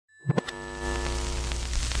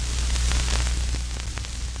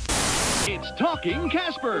It's Talking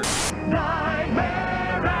Casper.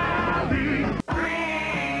 Nightmare Alley.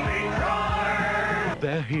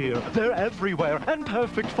 They're here, they're everywhere, and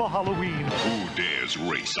perfect for Halloween. Who dares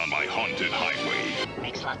race on my haunted highway?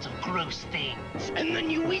 Makes lots of gross things, and then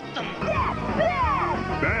you eat them.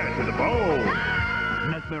 Bad to the bone.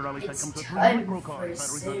 Nightmare Alley It's comes with time microcars.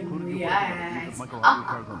 for Batteries are included in your Reacts. Michael Harvey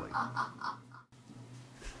cars only.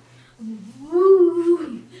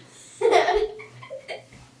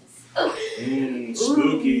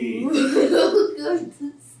 Spooky.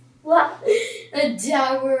 What? A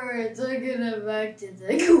tower taking it back to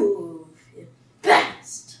the cove.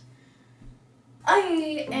 Best.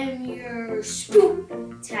 I am your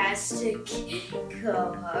spooktastic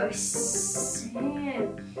co-host,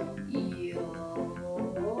 Sam.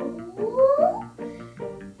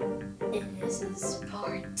 And this is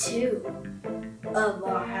part 2 of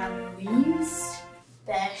our Halloween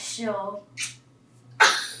special.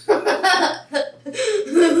 I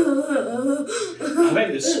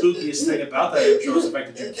think the spookiest thing about that intro is the fact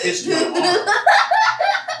that you kissed my arm.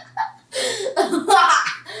 I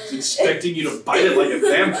was expecting you to bite it like a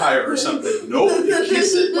vampire or something. Nope, you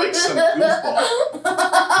kiss it like some goofball.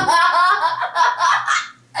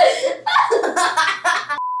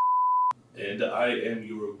 And I am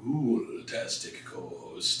your ghoul-tastic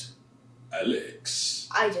co-host, Alex.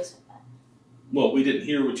 I just said that. Well, we didn't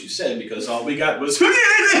hear what you said because all we got was...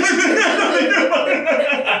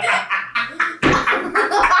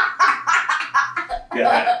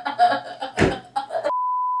 Yeah.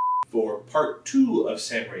 For part 2 of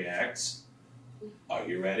Sam Reacts, are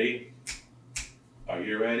you ready? Are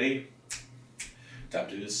you ready? Time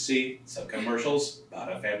to see some commercials about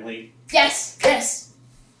a family. Yes, yes.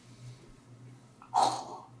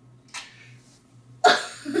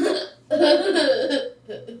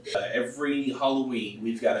 Every Halloween,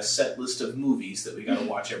 we've got a set list of movies that we got to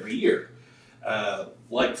watch every year.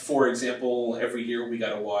 Like, for example, every year we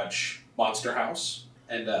got to watch Monster House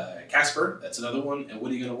and Casper. That's another one. And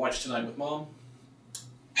what are you going to watch tonight with Mom?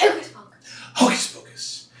 Hocus Pocus. Hocus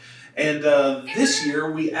Pocus. And this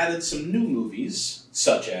year we added some new movies,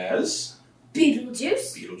 such as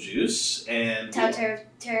Beetlejuice. And Tower of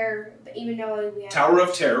Terror, even though we have Tower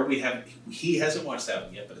of Terror. He hasn't watched that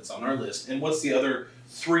one yet, but it's on our list. And what's the other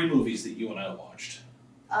 3 movies that you and I watched?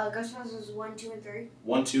 Ghostbusters 1, 2, and 3.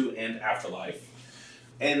 1, 2, and Afterlife.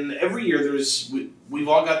 And every year we've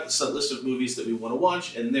all got a set list of movies that we want to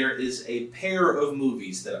watch, and there is a pair of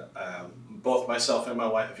movies that both myself and my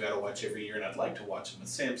wife have got to watch every year, and I'd like to watch them with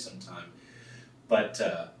Sam sometime. But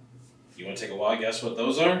you want to take a wild guess what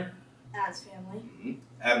those are? Addams Family. Mm-hmm.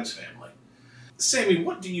 Addams Family. Sammy,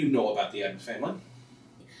 what do you know about the Addams Family?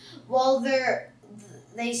 Well,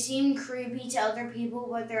 they seem creepy to other people,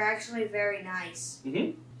 but they're actually very nice.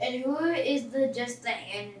 Mm-hmm. And who is just the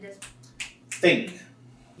hand in this Thing.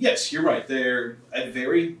 Yes, you're right. They're a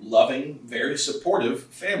very loving, very supportive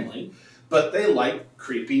family, but they like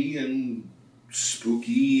creepy and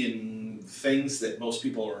spooky and things that most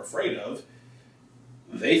people are afraid of.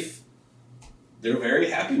 They're very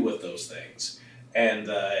happy with those things. And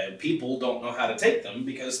people don't know how to take them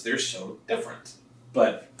because they're so different.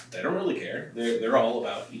 But they don't really care. They're all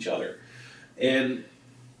about each other. And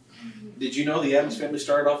did you know the Addams Family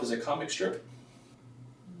started off as a comic strip?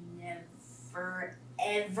 Never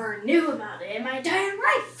ever knew about it in my entire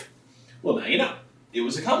life. Well, now you know. It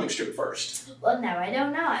was a comic strip first. Well, now I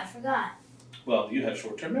don't know. I forgot. Well, you have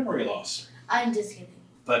short-term memory loss. I'm just kidding.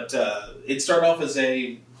 But it started off as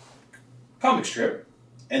a comic strip,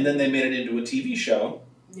 and then they made it into a TV show,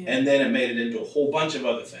 and then it made it into a whole bunch of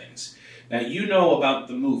other things. Now, you know about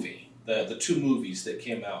the movie, the 2 movies that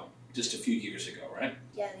came out just a few years ago, right?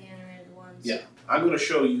 Yeah, the animated ones. Yeah. I'm going to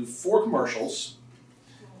show you 4 commercials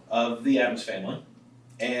of the Addams Family,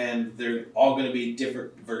 and they're all going to be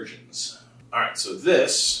different versions. All right, so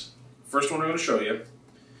this, first one I'm going to show you,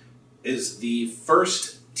 is the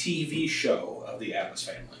first TV show of the Addams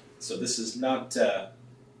Family. So this is not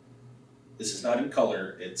in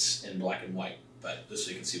color, it's in black and white, but just so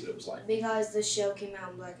you can see what it was like. Because the show came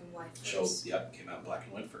out in black and white first. Came out in black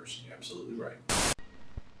and white first. You're absolutely right.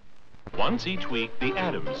 Once each week, the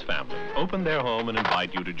Addams Family open their home and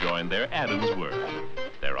invite you to join their Addams world.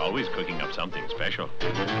 They're always cooking up something special.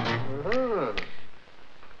 Uh-huh.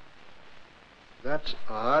 That's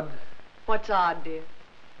odd. What's odd, dear?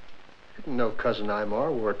 Didn't know Cousin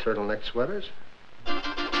Imar wore turtleneck sweaters. Father,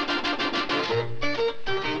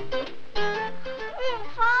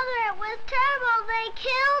 it was terrible. They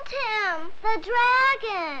killed him. The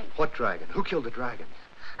dragon. What dragon? Who killed the dragon?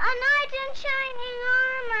 A knight in shining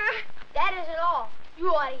armor. That isn't all. You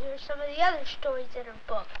ought to hear some of the other stories in her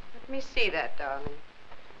book. Let me see that, darling.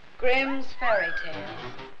 Grimm's Fairy Tale.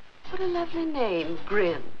 What a lovely name,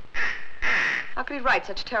 Grimm. How could he write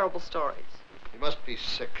such terrible stories? He must be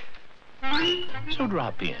sick. So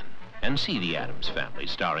drop in and see The Addams Family,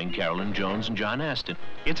 starring Carolyn Jones and John Astin.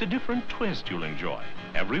 It's a different twist you'll enjoy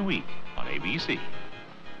every week on ABC.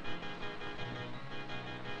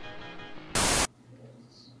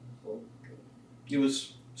 It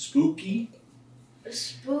was spooky.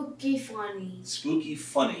 Spooky funny. Spooky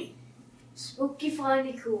funny. Spooky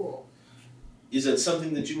funny cool. Is it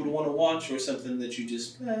something that you would want to watch, or something that you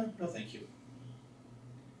just, no thank you?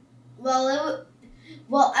 Well,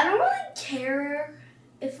 I don't really care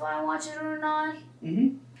if I watch it or not.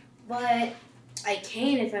 Mm-hmm. But I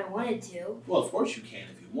can if I wanted to. Well, of course you can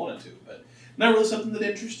if you wanted to, but not really something that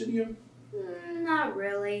interested you? Not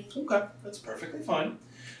really. Okay, that's perfectly fine.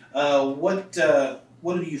 What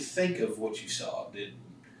do you think of what you saw? It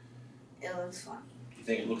looks funny. You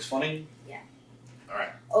think it looks funny? Yeah. All right.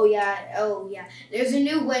 Oh yeah. There's a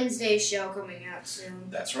new Wednesday show coming out soon.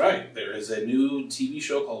 That's right. There is a new TV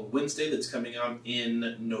show called Wednesday that's coming out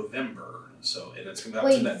in November. And it's coming out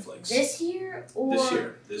to Netflix. This year or this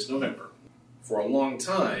year, this November. For a long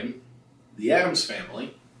time, The Addams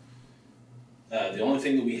Family. The only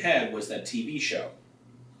thing that we had was that TV show,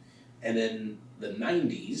 and in the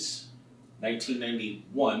 90s,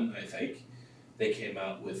 1991, I think, they came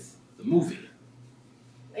out with the movie.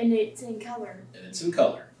 And it's in color.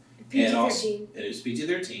 PG-13. And also, it is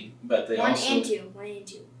PG-13, but they 1 also... and 2. 1 and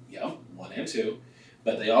 2. Yeah, 1 and 2.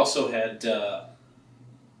 But they also had,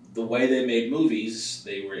 the way they made movies,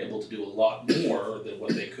 they were able to do a lot more than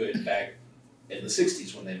what they could back in the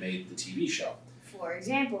 60s when they made the TV show. For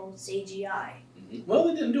example, CGI. Well,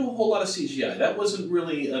 they didn't do a whole lot of CGI. That wasn't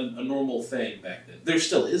really a normal thing back then. There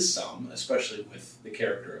still is some, especially with the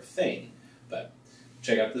character of Thing. But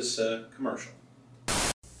check out this commercial.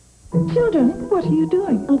 Children, what are you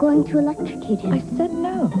doing? I'm going to electrocute him. I said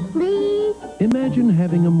no. Please? Imagine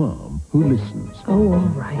having a mom who listens. Oh, all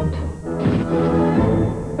right.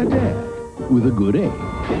 A dad with a good aim.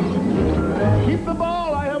 Keep the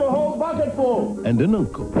ball, I have a whole bucket full. And an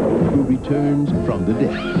uncle who returns from the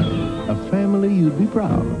dead. A family you'd be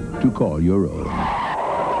proud to call your own.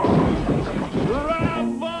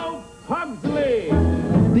 Bravo, Pugsley!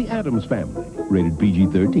 The Addams Family, rated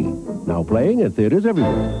PG-13. Now playing at theaters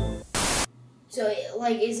everywhere. So,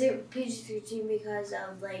 is it PG-13 because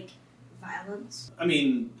of, violence? I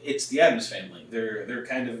mean, it's the Addams Family. They're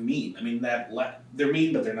kind of mean. I mean, they're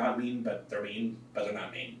mean, but they're not mean, but they're mean, but they're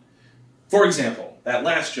not mean. For example, that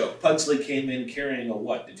last joke, Pugsley came in carrying a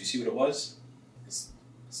what? Did you see what it was?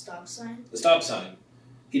 Stop sign? The stop sign.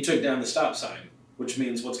 He took down the stop sign, which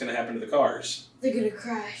means what's going to happen to the cars? They're going to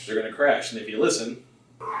crash. They're going to crash, and if you listen...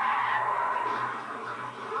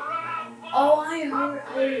 Oh, I heard...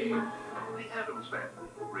 The Addams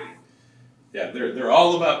Family. Yeah, they're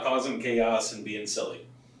all about causing chaos and being silly.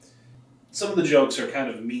 Some of the jokes are kind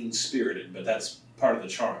of mean-spirited, but that's part of the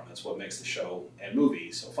charm. That's what makes the show and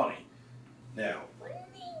movie so funny. Now,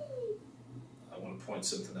 I want to point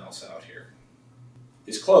something else out here.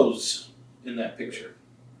 His clothes in that picture,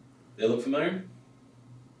 they look familiar?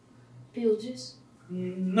 Beetlejuice?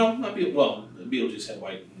 No, not Beetlejuice. Well, Beetlejuice had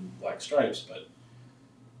white and black stripes, but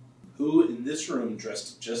who in this room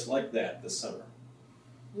dressed just like that this summer?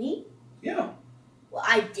 Me? Yeah. Well,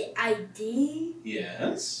 I did?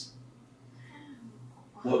 Yes.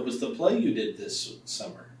 What was the play you did this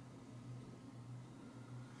summer?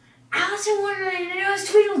 Alice in Wonderland, and it was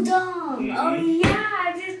Tweedledum. Mm-hmm. Oh, yeah,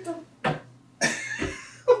 I did the...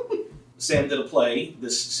 Sam did a play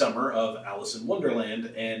this summer of Alice in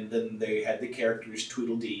Wonderland, and then they had the characters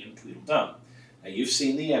Tweedledee and Tweedledum. Now, you've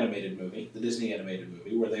seen the animated movie, the Disney animated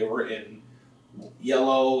movie, where they were in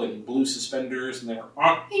yellow and blue suspenders, and they were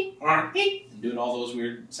and doing all those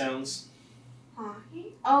weird sounds.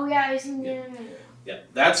 Oh, yeah, I seen the animated. Yeah,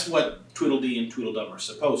 that's what Tweedledee and Tweedledum are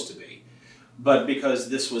supposed to be. But because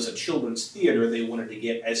this was a children's theater, they wanted to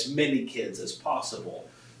get as many kids as possible.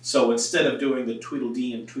 So instead of doing the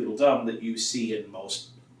Tweedledee and Tweedledum that you see in most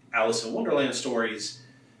Alice in Wonderland stories,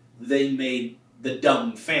 they made the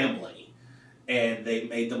Dumb Family. And they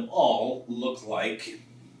made them all look like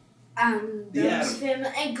the Addams Family,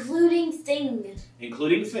 including Thing.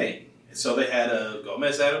 Including Thing. So they had a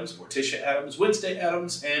Gomez Addams, Morticia Addams, Wednesday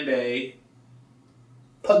Addams, and a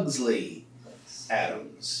Pugsley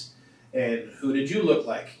Addams. And who did you look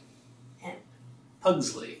like?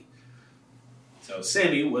 Pugsley. So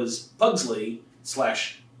Sammy was Pugsley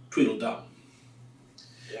 / Tweedledum.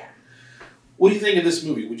 Yeah. What do you think of this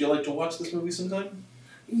movie? Would you like to watch this movie sometime?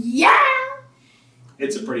 Yeah!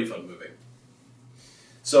 It's a pretty fun movie.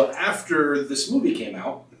 So after this movie came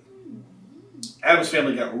out, Addams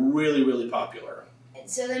Family got really, really popular.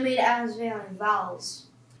 So they made Addams Family Values.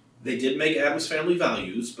 They did make Addams Family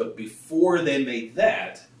Values, but before they made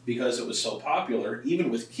that, because it was so popular, even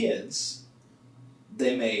with kids,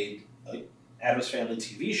 they made an Addams Family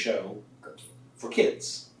TV show for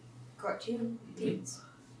kids. Cartoon kids.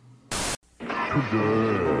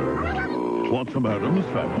 Today, want some Addams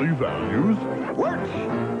Family Values? What?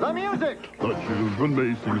 The music! The children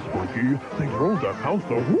may seem spooky. They drove their house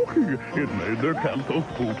so hooky. It made their camp so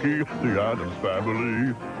spooky. The Addams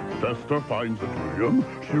Family. Chester finds a dream.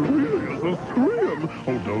 She really is a scream.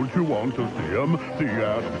 Oh, don't you want to see him? The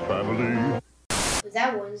Addams Family. Was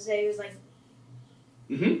that Wednesday? It was like...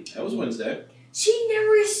 That was Wednesday. She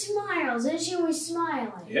never smiles, and she was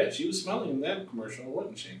smiling. Yeah, she was smiling in that commercial,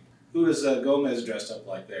 wasn't she? Who is Gomez dressed up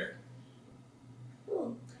like there?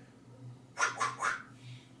 Ooh.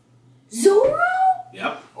 Zorro?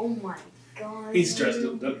 Yep. Oh my god. He's dressed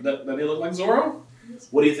up. Doesn't he look like Zorro?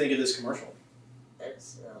 What do you think of this commercial?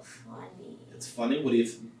 It's so funny. It's funny. What do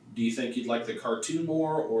you think you'd like the cartoon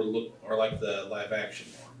more, or like the live action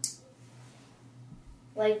more?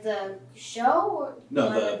 Like the show? Or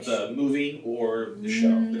No, the movie or the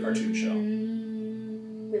show, the cartoon show.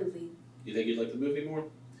 Movie. You think you'd like the movie more?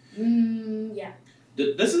 Yeah.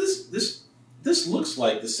 This looks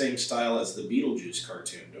like the same style as the Beetlejuice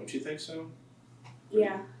cartoon, don't you think so?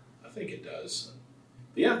 Yeah. I think it does.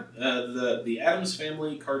 But yeah, the Addams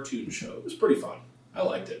Family cartoon show. It was pretty fun. I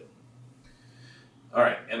liked it. All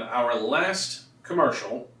right, and our last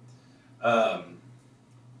commercial,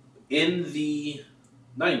 in the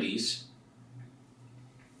 90s,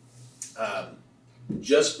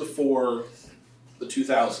 just before the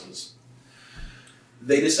 2000s,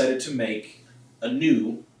 they decided to make a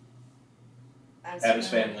new Addams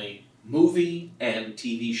Family movie and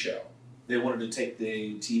TV show. They wanted to take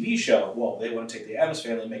the TV show, they wanted to take the Addams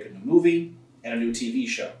Family and make a new movie and a new TV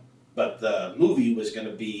show. But the movie was going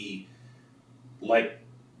to be like,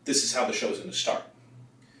 this is how the show is going to start.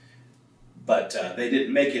 But they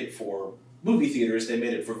didn't make it for movie theaters, they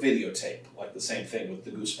made it for videotape, like the same thing with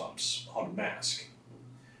the Goosebumps Haunted Mask.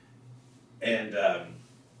 And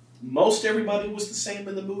most everybody was the same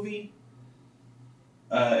in the movie,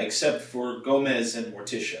 except for Gomez and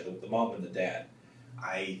Morticia, the mom and the dad.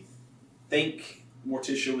 I think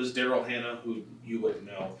Morticia was Daryl Hannah, who you wouldn't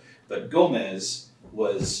know, but Gomez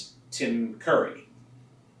was Tim Curry.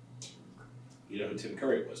 You know who Tim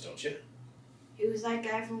Curry was, don't you? He was that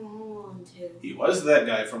guy from Home Alone 2. He was that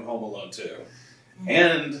guy from Home Alone 2. Mm-hmm.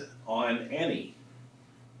 And on Annie.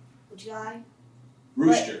 Which guy?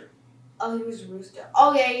 Rooster. Oh, he was Rooster.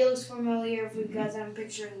 Oh, yeah, he looks familiar because I'm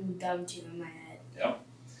picturing them two in my head.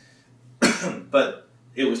 Yep. But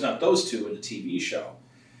it was not those two in the TV show.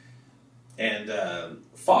 And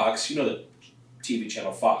Fox, you know the TV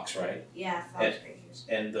channel Fox, right? Yeah, Fox Rangers.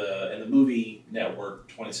 And the movie network,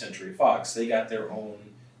 20th Century Fox, they got their own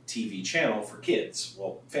TV channel for kids,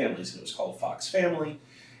 families, and it was called Fox Family,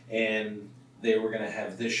 and they were going to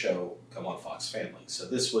have this show come on Fox Family. So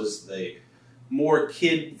this was the more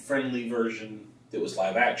kid-friendly version that was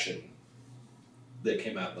live action that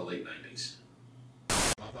came out in the late 90s.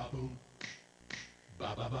 Ba-ba-boom.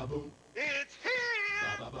 Ba-ba-ba-boom. It's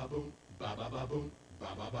here! Ba-ba-ba-boom. Ba-ba-ba-boom.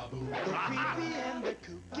 Ba-ba-ba-boom. The creepy and the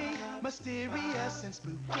kooky, mysterious and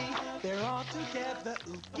spooky, they're all together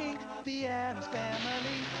ooky, the Addams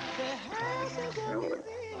Family. Their house is a museum.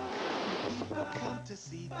 People come to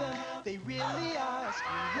see them, they really are a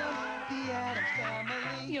scream. The Addams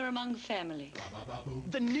Family. You're among family.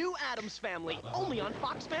 The new Addams Family, only on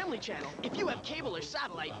Fox Family Channel. If you have cable or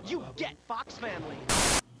satellite, you get Fox Family.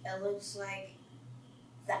 It looks like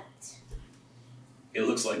that. It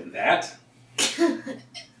looks like that?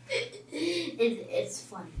 It's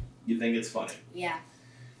funny. You think it's funny? Yeah.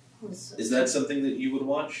 Is that something that you would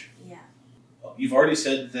watch? Yeah. You've already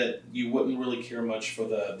said that you wouldn't really care much for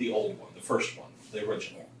the old one, the first one, the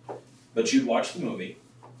original. Yeah. But you'd watch the movie,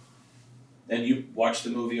 and you'd watch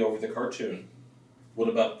the movie over the cartoon. What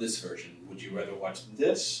about this version? Would you rather watch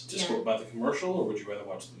this, just about the commercial, or would you rather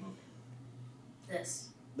watch the movie? This.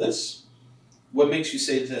 This? What makes you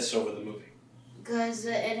say this over the movie? Because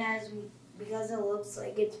because it looks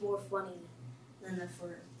like it's more funny than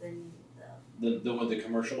the one the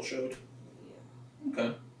commercial showed? Yeah.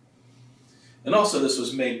 Okay. And also this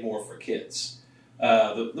was made more for kids.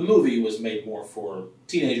 The movie was made more for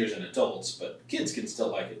teenagers and adults, but kids can still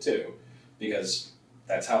like it too, because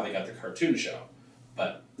that's how they got the cartoon show.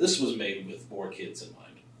 But this was made with more kids in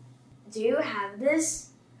mind. Do you have this?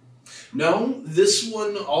 No, this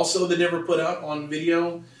one also they never put out on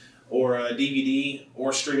video or DVD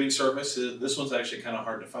or streaming service. This one's actually kind of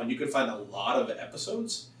hard to find. You can find a lot of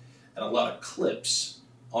episodes, and a lot of clips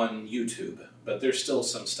on YouTube, but there's still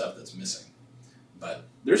some stuff that's missing. But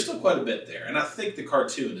there's still quite a bit there, and I think the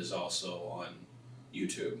cartoon is also on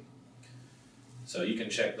YouTube. So you can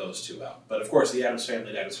check those two out. But of course, the Addams Family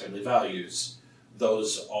and Addams Family Values,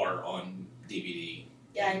 those are on DVD.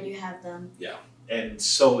 Yeah, and you have them. Yeah, and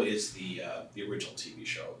so is the original TV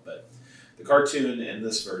show. But the cartoon and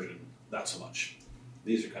this version, not so much.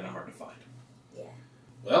 These are kind of hard to find. Yeah.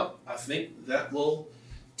 Well, I think that will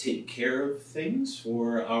take care of things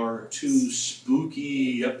for our 2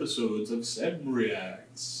 spooky episodes of Sam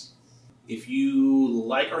Reacts. If you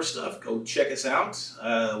like our stuff, go check us out.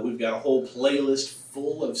 We've got a whole playlist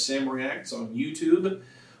full of Sam Reacts on YouTube,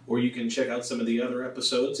 or you can check out some of the other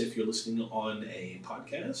episodes if you're listening on a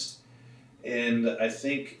podcast. And I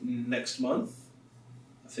think next month,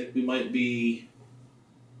 we might be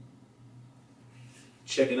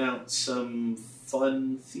checking out some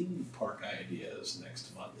fun theme park ideas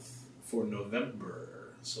next month for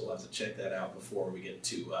November. So we'll have to check that out before we get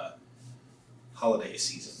to holiday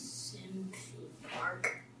season. Sim theme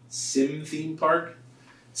park. Sim theme park?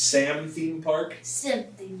 Sam theme park? Sim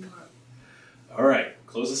theme park. All right,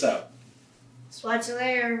 close us out. So watch you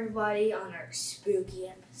later, everybody, on our spooky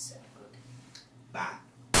episode. Bye.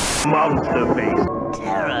 Monster Face.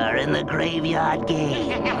 Terror in the Graveyard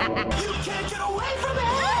Game. You can't get away from it!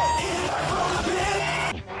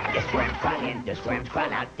 This worm's crawl in, this worm's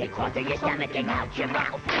crawl out. They crawl to your stomach and out your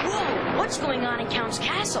mouth. Whoa, what's going on in Count's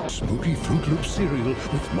Castle? Spooky Fruit Loop cereal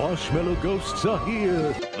with marshmallow ghosts are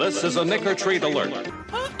here. This is a Nick or Treat alert.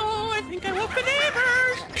 Uh-oh, I think I woke the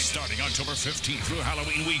neighbors. Starting October 15th through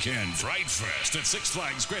Halloween weekend, Fright Fest at Six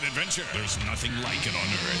Flags Great Adventure. There's nothing like it on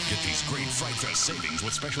Earth. Get these great Fright Fest savings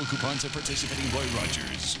with special coupons at participating Roy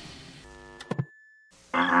Rogers.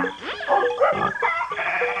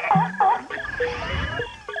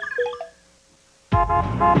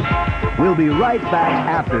 We'll be right back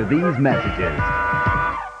after these messages.